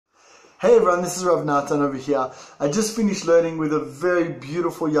Hey everyone, this is Rav Natan over here. I just finished learning with a very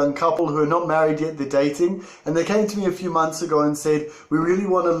beautiful young couple who are not married yet, they're dating, and they came to me a few months ago and said, we really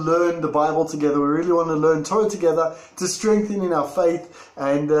want to learn the Bible together, we really want to learn Torah together to strengthen in our faith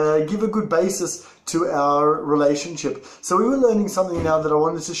and give a good basis to our relationship. So we were learning something now that I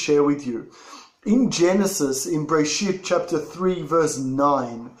wanted to share with you. In Genesis, in Bereshit chapter 3 verse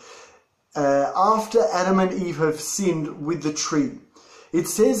 9, after Adam and Eve have sinned with the tree, it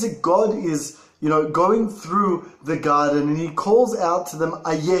says that God is, going through the garden and he calls out to them,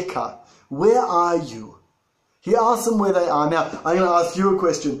 Ayeka, where are you? He asks them where they are. Now, I'm going to ask you a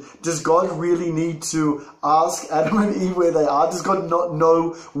question. Does God really need to ask Adam and Eve where they are? Does God not know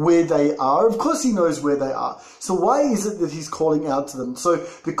where they are? Of course he knows where they are. So why is it that he's calling out to them? So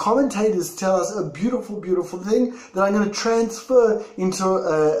the commentators tell us a beautiful, beautiful thing that I'm going to transfer into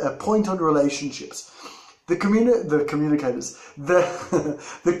a point on relationships. The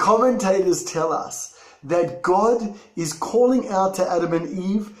commentators tell us that God is calling out to Adam and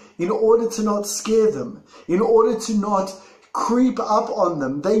Eve in order to not scare them, in order to not creep up on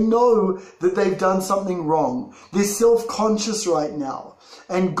them. They know that they've done something wrong. They're self-conscious right now.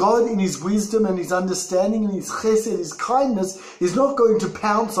 And God, in his wisdom and his understanding and his chesed, his kindness, is not going to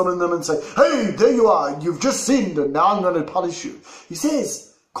pounce on them and say, hey, there you are, you've just sinned and now I'm going to punish you. He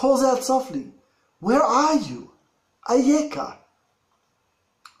says, calls out softly, where are you? Ayeka.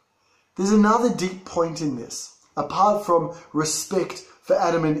 There's another deep point in this. Apart from respect for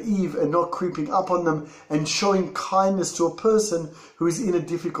Adam and Eve and not creeping up on them and showing kindness to a person who is in a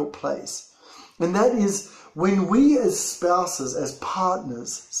difficult place. And that is when we as spouses, as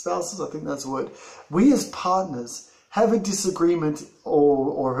partners, I think that's the word, we as partners have a disagreement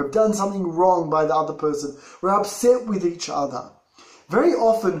or have done something wrong by the other person. We're upset with each other. Very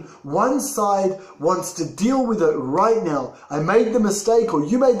often, one side wants to deal with it right now. I made the mistake, or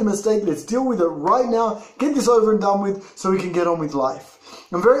you made the mistake, let's deal with it right now, get this over and done with so we can get on with life.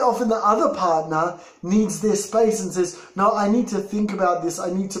 And very often the other partner needs their space and says, no, I need to think about this, I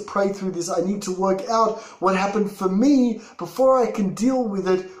need to pray through this, I need to work out what happened for me before I can deal with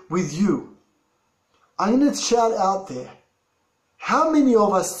it with you. I'm going to shout out there, how many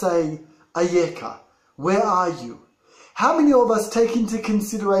of us say, Ayeka, where are you? How many of us take into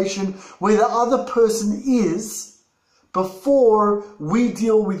consideration where the other person is before we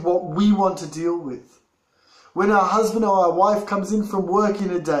deal with what we want to deal with? When our husband or our wife comes in from work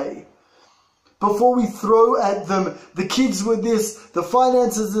in a day, before we throw at them, the kids were this, the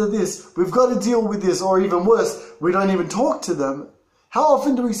finances are this, we've got to deal with this, or even worse, we don't even talk to them. How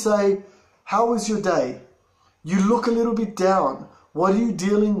often do we say, how was your day? You look a little bit down. What are you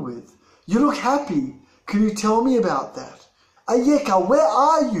dealing with? You look happy. Can you tell me about that? Ayeka, where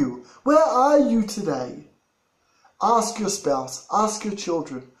are you? Where are you today? Ask your spouse, ask your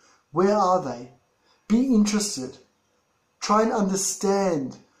children, where are they? Be interested. Try and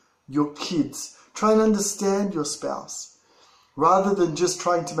understand your kids. Try and understand your spouse. Rather than just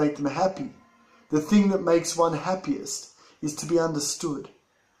trying to make them happy. The thing that makes one happiest is to be understood.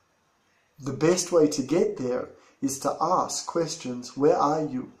 The best way to get there is to ask questions. Where are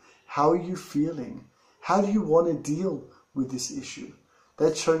you? How are you feeling? How do you want to deal with this issue?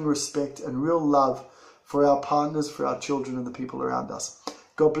 That's showing respect and real love for our partners, for our children and the people around us.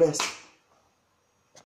 God bless.